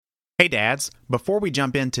Hey dads, before we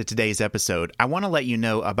jump into today's episode, I want to let you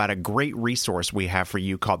know about a great resource we have for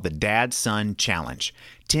you called the Dad-Son Challenge,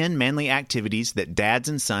 10 manly activities that dads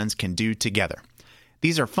and sons can do together.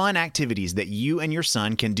 These are fun activities that you and your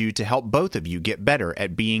son can do to help both of you get better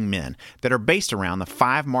at being men that are based around the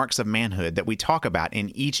 5 marks of manhood that we talk about in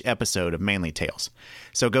each episode of Manly Tales.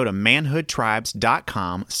 So go to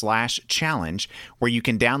manhoodtribes.com/challenge where you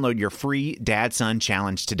can download your free Dad-Son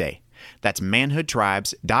Challenge today. That's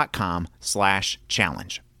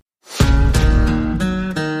manhoodtribes.com/challenge.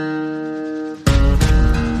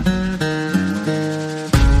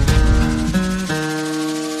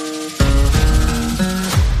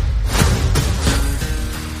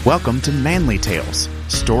 Welcome to Manly Tales,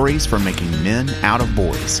 stories for making men out of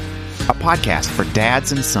boys, a podcast for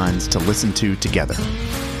dads and sons to listen to together.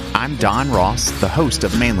 I'm Don Ross, the host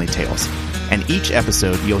of Manly Tales, and each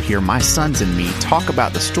episode you'll hear my sons and me talk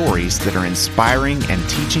about the stories that are inspiring and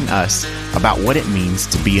teaching us about what it means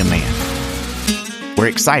to be a man. We're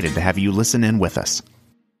excited to have you listen in with us.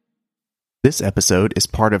 This episode is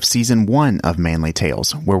part of Season 1 of Manly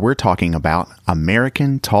Tales, where we're talking about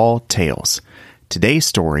American Tall Tales. Today's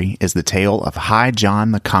story is the tale of High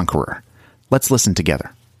John the Conqueror. Let's listen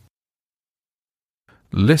together.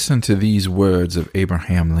 Listen to these words of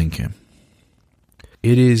Abraham Lincoln.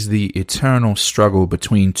 It is the eternal struggle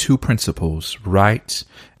between two principles, right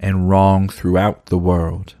and wrong, throughout the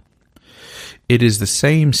world. It is the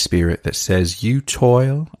same spirit that says, you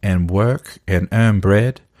toil and work and earn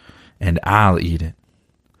bread, and I'll eat it.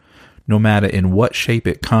 No matter in what shape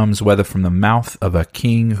it comes, whether from the mouth of a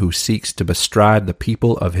king who seeks to bestride the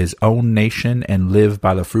people of his own nation and live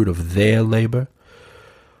by the fruit of their labor,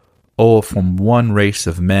 or from one race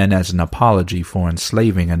of men as an apology for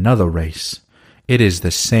enslaving another race, it is the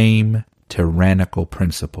same tyrannical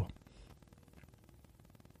principle.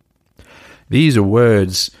 These are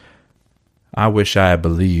words I wish I had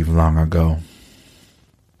believed long ago.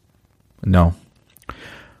 No,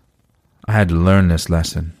 I had to learn this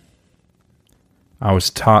lesson. I was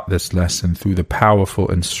taught this lesson through the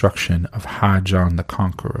powerful instruction of High John the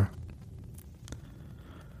Conqueror.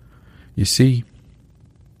 You see,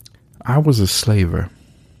 I was a slaver.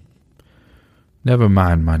 Never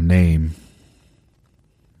mind my name.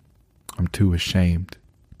 I'm too ashamed.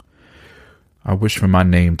 I wish for my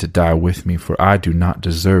name to die with me, for I do not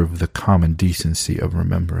deserve the common decency of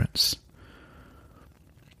remembrance.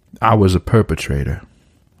 I was a perpetrator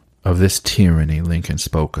of this tyranny Lincoln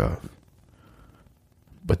spoke of.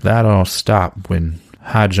 But that all stopped when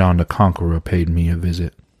High John the Conqueror paid me a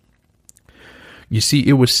visit. You see,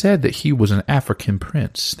 it was said that he was an African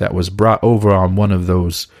prince that was brought over on one of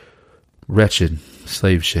those wretched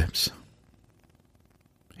slave ships.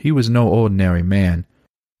 He was no ordinary man.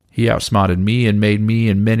 He outsmarted me and made me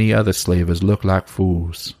and many other slavers look like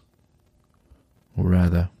fools. Or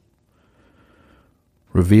rather,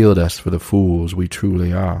 revealed us for the fools we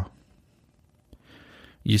truly are.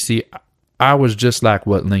 You see, I was just like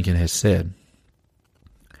what Lincoln has said.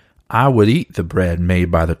 I would eat the bread made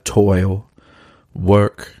by the toil,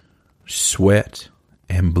 work, sweat,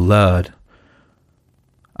 and blood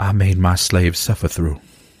I made my slaves suffer through.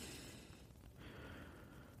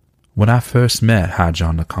 When I first met High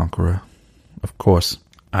John the Conqueror, of course,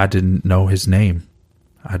 I didn't know his name.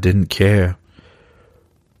 I didn't care.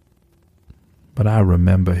 But I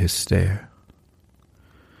remember his stare.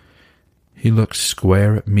 He looked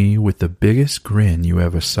square at me with the biggest grin you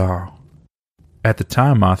ever saw. At the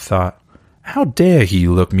time I thought, how dare he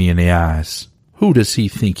look me in the eyes? Who does he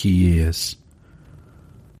think he is?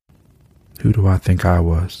 Who do I think I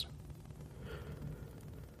was?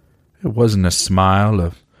 It wasn't a smile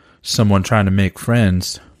of someone trying to make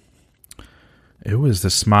friends. It was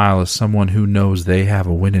the smile of someone who knows they have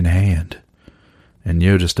a winning hand, and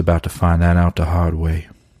you're just about to find that out the hard way.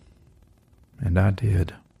 And I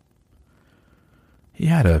did. He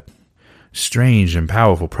had a strange and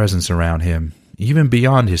powerful presence around him, even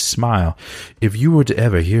beyond his smile. If you were to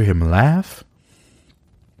ever hear him laugh,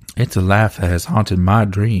 it's a laugh that has haunted my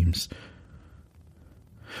dreams.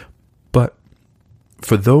 But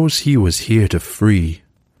for those he was here to free,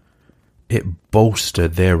 it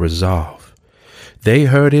bolstered their resolve. They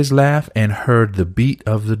heard his laugh and heard the beat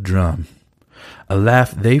of the drum, a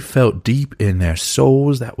laugh they felt deep in their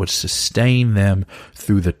souls that would sustain them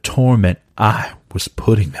through the torment I was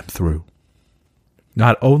putting them through.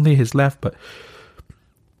 Not only his laugh, but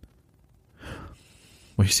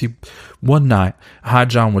well, you see, one night, High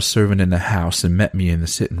John was serving in the house and met me in the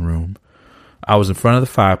sitting room. I was in front of the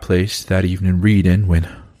fireplace that evening reading when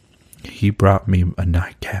he brought me a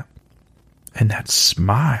nightcap. And that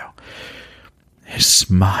smile, his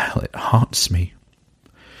smile, it haunts me.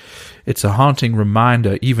 It's a haunting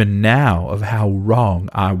reminder even now of how wrong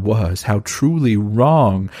I was, how truly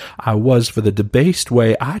wrong I was for the debased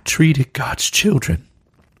way I treated God's children.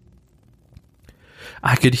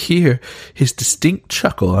 I could hear his distinct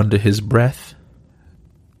chuckle under his breath,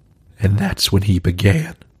 and that's when he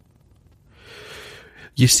began.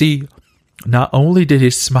 You see, not only did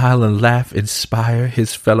his smile and laugh inspire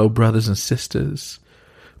his fellow brothers and sisters,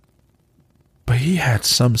 but he had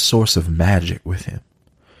some source of magic with him.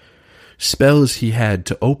 Spells he had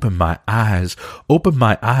to open my eyes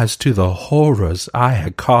to the horrors I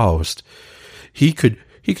had caused. He could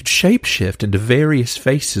shapeshift into various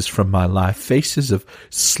faces from my life, faces of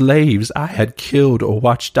slaves I had killed or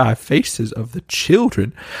watched die, faces of the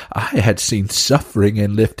children I had seen suffering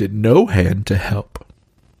and lifted no hand to help.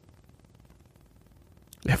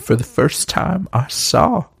 And for the first time I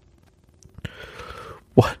saw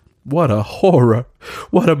what a horror,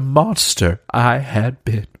 what a monster I had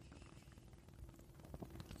been.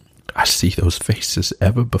 I see those faces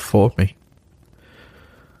ever before me,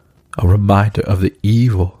 a reminder of the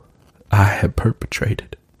evil I had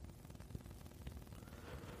perpetrated.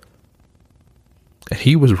 And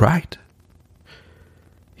he was right.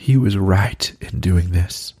 He was right in doing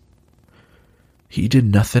this. He did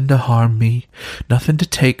nothing to harm me, nothing to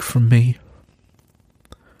take from me.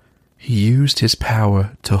 He used his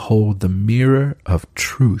power to hold the mirror of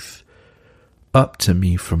truth up to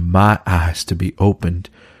me for my eyes to be opened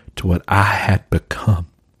to what I had become,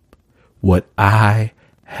 what I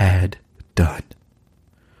had done.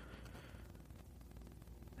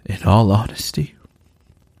 In all honesty,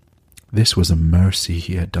 this was a mercy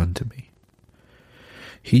he had done to me.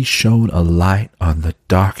 He shone a light on the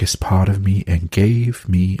darkest part of me and gave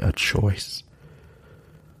me a choice.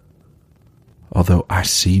 Although I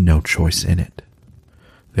see no choice in it,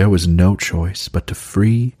 there was no choice but to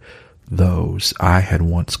free those I had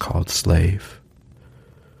once called slave.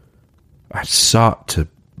 I sought to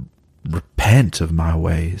repent of my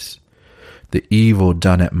ways, the evil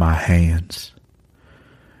done at my hands,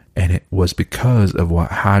 and it was because of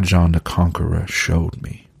what High John the Conqueror showed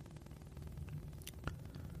me.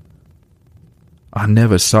 I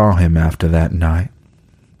never saw him after that night.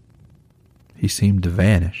 He seemed to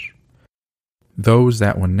vanish. Those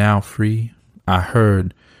that were now free, I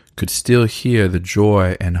heard, could still hear the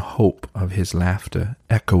joy and hope of his laughter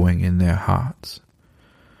echoing in their hearts.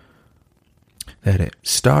 That it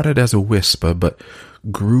started as a whisper, but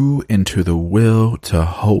grew into the will to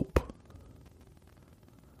hope.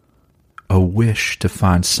 A wish to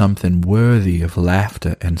find something worthy of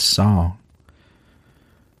laughter and song.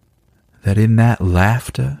 That in that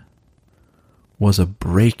laughter was a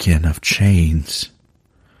breaking of chains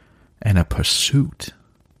and a pursuit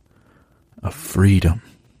of freedom.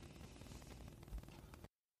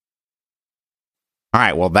 All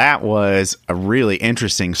right, well, that was a really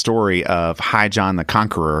interesting story of High John the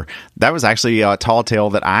Conqueror. That was actually a tall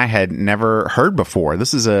tale that I had never heard before.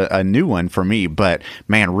 This is a new one for me, but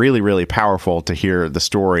man, really, really powerful to hear the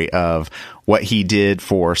story of what he did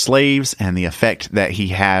for slaves and the effect that he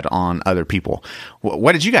had on other people.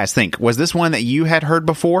 What did you guys think? Was this one that you had heard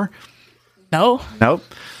before? No. Nope.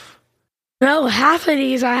 No, half of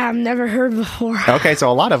these I have never heard before. Okay,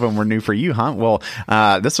 so a lot of them were new for you, huh? Well,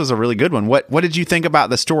 this was a really good one. What did you think about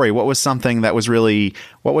the story? What was something that was really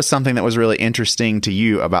interesting to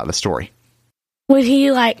you about the story? When he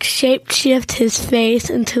shapeshift his face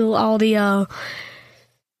into all the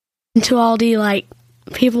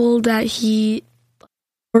people that he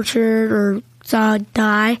tortured or saw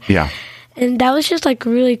die. Yeah. And that was just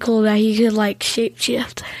really cool that he could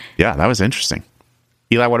shapeshift. Yeah, that was interesting.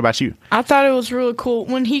 Eli, what about you? I thought it was really cool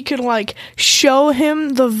when he could show him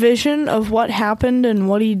the vision of what happened and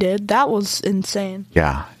what he did. That was insane.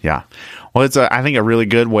 Yeah. Well, it's I think a really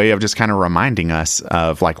good way of just kind of reminding us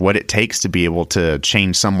of what it takes to be able to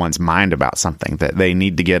change someone's mind about something, that they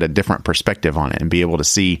need to get a different perspective on it and be able to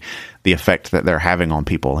see the effect that they're having on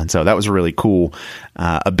people. And so that was a really cool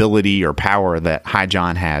ability or power that High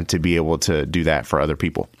John had to be able to do that for other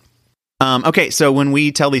people. Okay, so when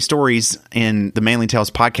we tell these stories in the Manly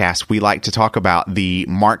Tales podcast, we like to talk about the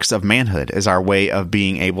marks of manhood as our way of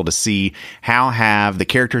being able to see how have the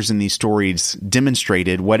characters in these stories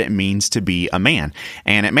demonstrated what it means to be a man.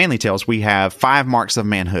 And at Manly Tales, we have 5 marks of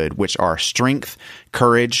manhood, which are strength,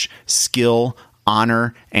 courage, skill,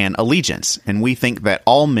 honor, and allegiance. And we think that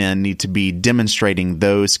all men need to be demonstrating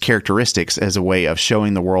those characteristics as a way of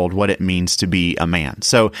showing the world what it means to be a man.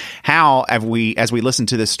 So how have we, as we listen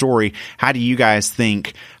to this story, how do you guys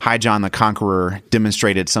think High John the Conqueror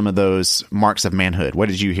demonstrated some of those marks of manhood? What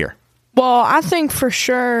did you hear? Well, I think for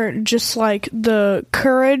sure just like the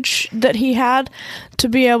courage that he had to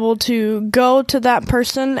be able to go to that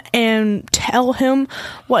person and tell him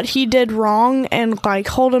what he did wrong and like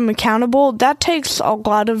hold him accountable, that takes a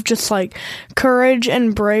lot of just like courage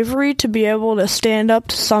and bravery to be able to stand up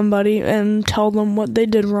to somebody and tell them what they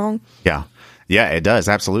did wrong. Yeah. Yeah, it does.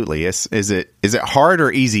 Absolutely. Is it hard or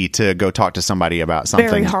easy to go talk to somebody about something?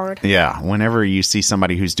 Very hard. Yeah. Whenever you see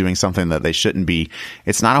somebody who's doing something that they shouldn't be,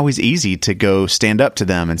 it's not always easy to go stand up to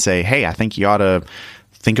them and say, hey, I think you ought to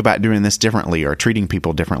think about doing this differently or treating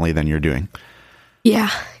people differently than you're doing.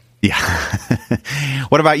 Yeah. Yeah.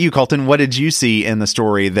 What about you, Colton? What did you see in the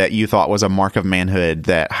story that you thought was a mark of manhood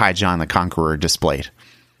that High John the Conqueror displayed?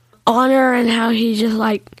 Honor and how he just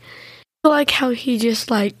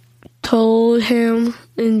told him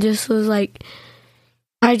and just was like,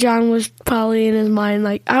 High John was probably in his mind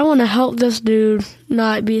like, I want to help this dude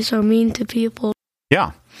not be so mean to people.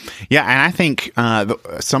 Yeah. Yeah, and I think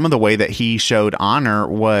some of the way that he showed honor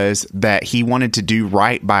was that he wanted to do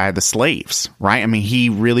right by the slaves, right? I mean, he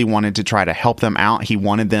really wanted to try to help them out. He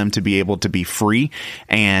wanted them to be able to be free,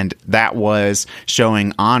 and that was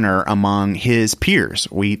showing honor among his peers.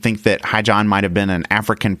 We think that High John might have been an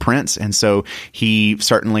African prince, and so he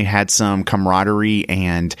certainly had some camaraderie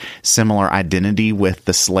and similar identity with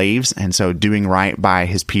the slaves, and so doing right by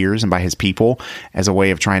his peers and by his people as a way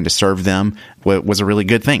of trying to serve them was a really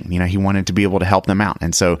good thing. You know, he wanted to be able to help them out.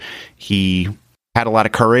 And so he had a lot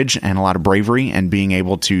of courage and a lot of bravery and being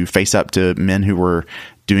able to face up to men who were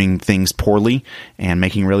doing things poorly and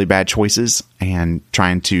making really bad choices and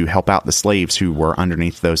trying to help out the slaves who were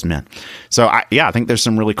underneath those men. So, I think there's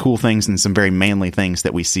some really cool things and some very manly things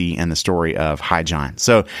that we see in the story of High John.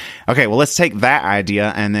 So, okay, well, let's take that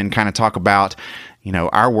idea and then kind of talk about, you know,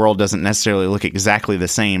 our world doesn't necessarily look exactly the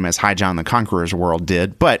same as High John the Conqueror's world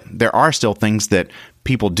did, but there are still things that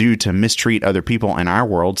people do to mistreat other people in our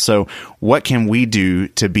world. So what can we do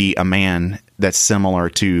to be a man that's similar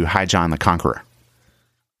to High John the Conqueror?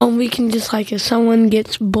 We can just like, if someone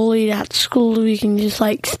gets bullied at school, we can just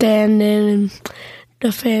like stand in and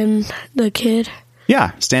defend the kid.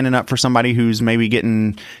 Yeah, standing up for somebody who's maybe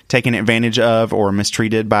getting taken advantage of or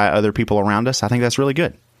mistreated by other people around us. I think that's really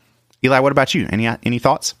good. Eli, what about you? Any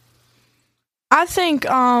thoughts? I think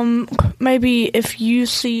maybe if you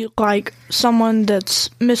see like someone that's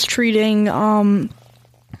mistreating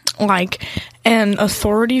like an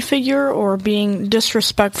authority figure or being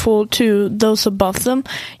disrespectful to those above them,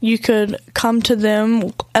 you could come to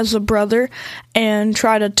them as a brother and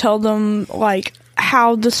try to tell them like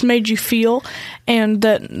how this made you feel and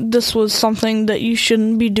that this was something that you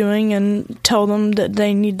shouldn't be doing and tell them that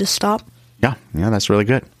they need to stop. Yeah, that's really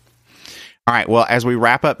good. All right, well, as we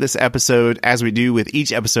wrap up this episode, as we do with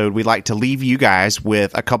each episode, we'd like to leave you guys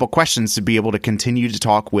with a couple questions to be able to continue to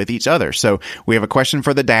talk with each other. So we have a question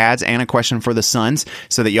for the dads and a question for the sons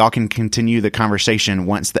so that y'all can continue the conversation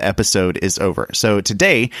once the episode is over. So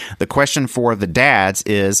today, the question for the dads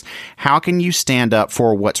is, how can you stand up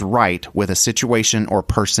for what's right with a situation or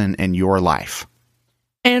person in your life?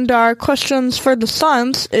 And our questions for the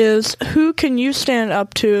sons is, who can you stand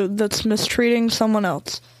up to that's mistreating someone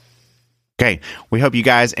else? Okay, we hope you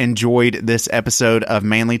guys enjoyed this episode of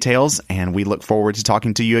Manly Tales, and we look forward to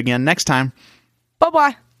talking to you again next time.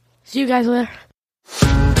 Bye-bye. See you guys later.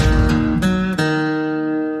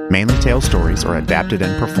 Manly Tales stories are adapted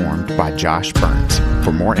and performed by Josh Burns.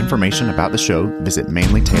 For more information about the show, visit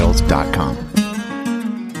manlytales.com.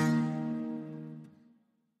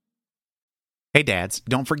 Hey dads,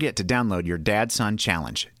 don't forget to download your Dad-Son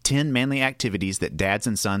Challenge, 10 manly activities that dads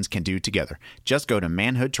and sons can do together. Just go to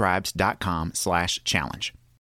manhoodtribes.com/challenge.